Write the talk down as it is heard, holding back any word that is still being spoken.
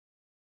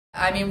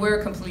I mean, we're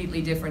a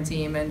completely different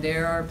team, and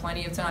there are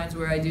plenty of times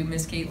where I do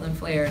miss Caitlin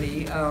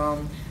Flaherty.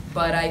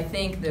 But I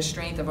think the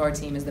strength of our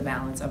team is the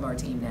balance of our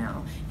team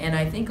now. And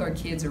I think our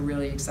kids are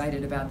really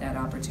excited about that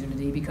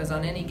opportunity, because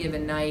on any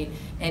given night,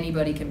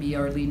 anybody can be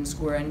our leading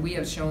scorer. And we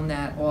have shown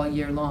that all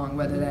year long,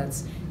 whether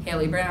that's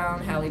Haley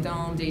Brown, Hallie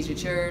Dome, Deja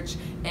Church,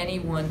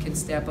 anyone can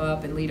step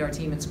up and lead our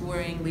team in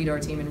scoring, lead our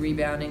team in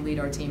rebounding, lead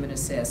our team in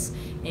assists.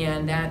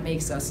 And that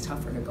makes us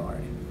tougher to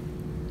guard.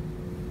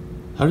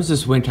 How does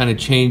this win kind of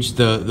change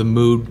the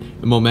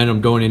mood, the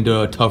momentum going into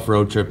a tough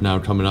road trip now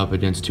coming up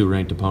against two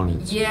ranked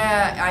opponents?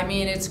 Yeah, I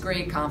mean, it's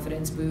great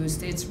confidence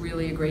boost. It's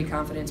really a great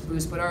confidence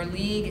boost. But our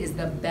league is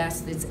the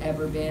best it's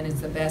ever been.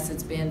 It's the best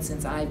it's been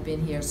since I've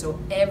been here. So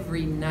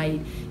every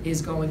night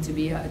is going to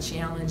be a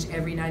challenge.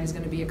 Every night is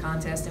going to be a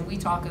contest. And we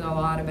talk a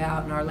lot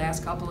about in our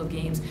last couple of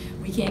games,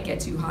 we can't get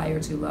too high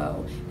or too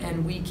low.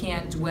 And we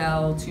can't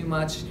dwell too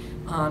much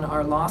on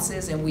our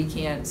losses, and we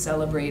can't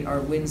celebrate our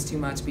wins too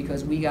much,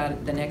 because we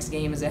got the next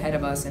game is ahead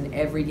of us, and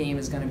every game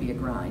is going to be a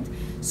grind.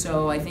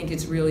 So I think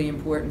it's really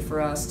important for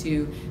us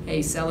to,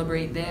 hey,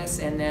 celebrate this,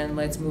 and then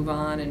let's move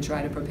on and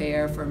try to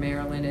prepare for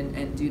Maryland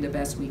and do the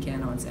best we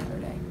can on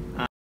Saturday.